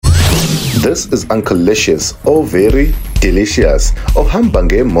This is Unkle Lishus, or very delicious, or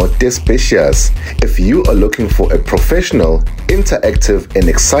hambange mote spacious. If you are looking for a professional, interactive and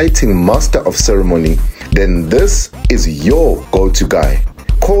exciting master of ceremony, then this is your go-to guy.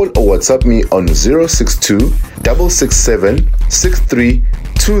 Call or WhatsApp me on 062 667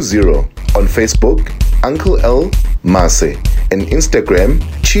 6320, on Facebook, Unkle L Mase, and Instagram,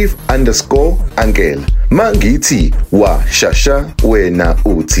 Chief_Unkle. Mangiti wa shasha wena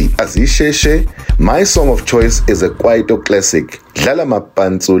uti azisheshe. My song of choice is a kwaito classic, Dlala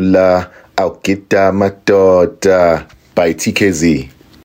Mapantsula Aukita Matota by TKZ.